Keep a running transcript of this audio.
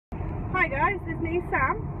Hi guys, it's me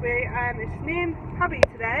Sam. It's me and Hubby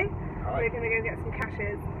today. Hi. We're going to go get some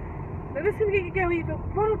caches. Now this is going to go either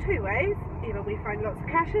one or two ways. Either we find lots of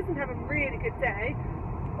caches and have a really good day,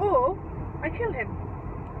 or I kill him.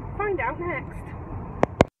 Find out next.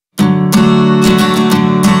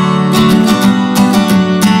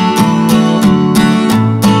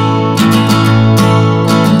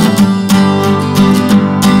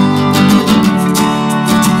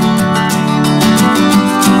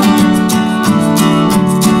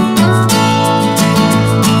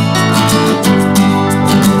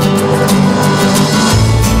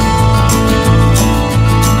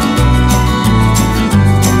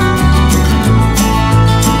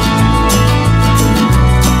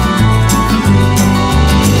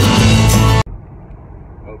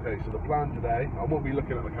 Okay, so the plan today, I won't be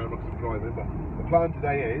looking at the camera because I'm driving, but the plan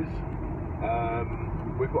today is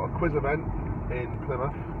we've got a quiz event in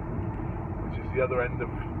Plymouth, which is the other end of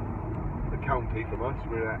the county from us.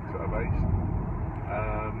 We're Exeter based.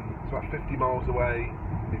 It's about 50 miles away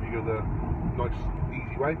if you go the nice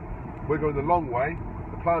easy way. We're going the long way.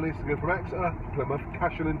 The plan is to go from Exeter to Plymouth,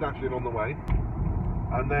 cashing and dashing on the way,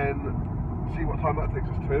 and then see what time that takes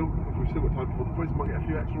us to. If we've still got time before the quiz, we might get a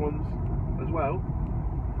few extra ones as well.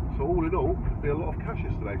 So all in all, could be a lot of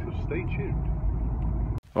caches today, so stay tuned.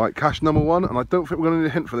 Right, cache number one, and I don't think we're going to need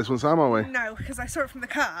a hint for this one, Sam, are we? No, because I saw it from the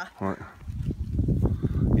car. Right.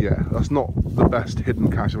 Yeah, that's not the best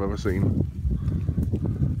hidden cache I've ever seen.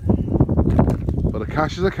 But a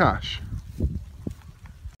cache is a cache.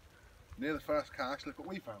 Near the first cache, look what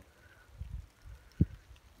we found.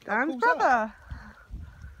 Dan's brother.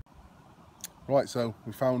 Right, so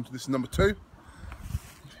we found this is number two.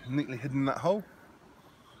 Neatly hidden in that hole.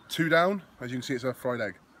 Two down, as you can see it's a fried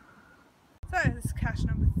egg. So this is cache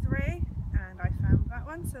number 3, and I found that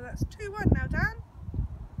one, so that's 2-1 now, Dan.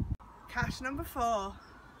 Cache number 4.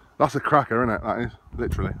 That's a cracker, isn't it? That is,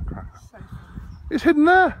 literally a cracker. So It's hidden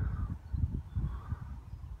there!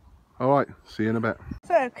 Alright, see you in a bit.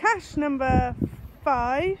 So cache number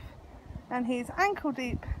 5, and he's ankle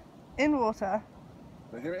deep in water.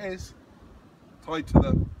 So here it is, tied to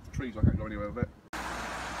the trees, I can't go anywhere with it.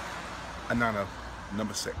 A nano.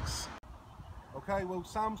 Number 6. Okay, well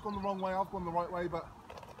Sam's gone the wrong way, I've gone the right way, but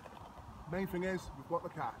main thing is we've got the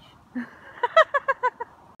cache.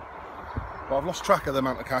 Well, I've lost track of the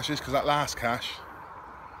amount of caches because that last cache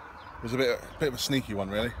was a bit of a sneaky one,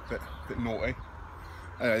 really, a bit naughty.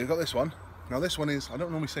 Anyway, you've got this one. Now this one is, I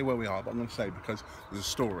don't normally say where we are, but I'm going to say because there's a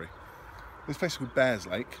story. This place is called Bears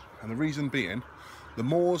Lake, and the reason being, the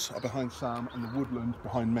moors are behind Sam and the woodland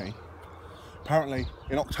behind me. Apparently,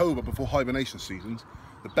 in October, before hibernation seasons,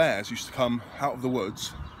 the bears used to come out of the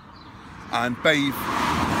woods and bathe,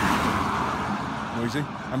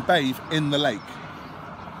 in the lake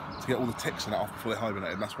to get all the ticks in it off before they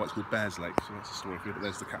hibernated. And that's why it's called Bears Lake. So that's the story for you, but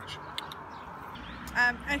there's the cache.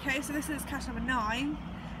 Okay, so this is cache number 9,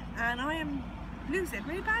 and I am losing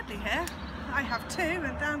really badly here. I have 2,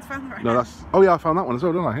 and Dan's found the right one. Oh yeah, I found that one as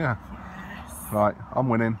well, didn't I? Yeah. Yes. Right, I'm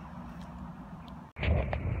winning.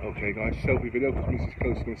 Okay guys, selfie video because Mrs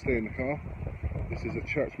Close is going to stay in the car. This is a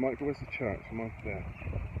church micro. Where's the church? Am I there?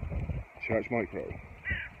 Church micro.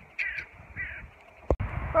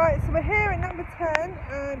 Right, so we're here at number 10,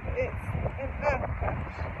 and it's an earth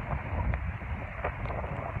cache.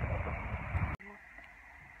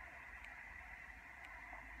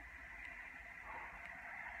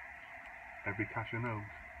 Every cache I know,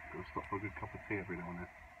 got to stop for a good cup of tea every now and then.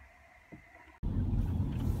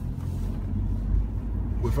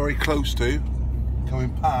 We're very close to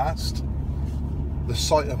coming past the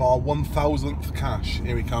site of our 1000th cache.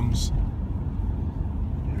 Here he comes.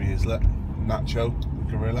 Here he is, look. Nacho,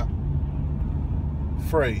 the gorilla.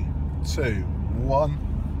 3, 2, 1.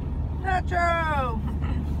 Nacho!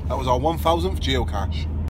 That was our 1000th geocache.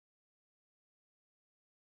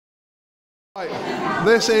 Right,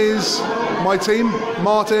 this is my team.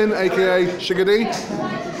 Martin, aka Shiggity.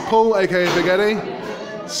 Paul, aka Big Eddie.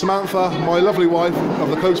 Samantha, my lovely wife of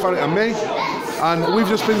the Close family, and me, and we've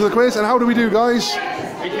just been to the quiz. And how do we do, guys?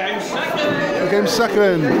 We came second. We came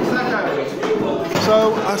second.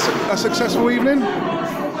 So a successful evening,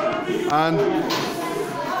 and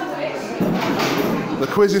the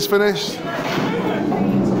quiz is finished,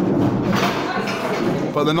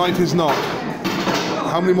 but the night is not.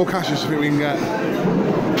 How many more caches do you think we can get?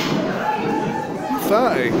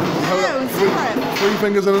 30. No, 3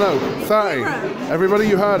 fingers and a no. 30. Everybody,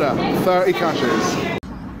 you heard her. 30 caches.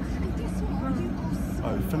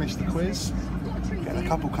 I finished the quiz. Getting a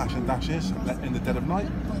couple cache and dashes in the dead of night.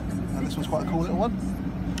 And this one's quite a cool little one.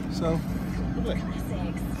 So, lovely.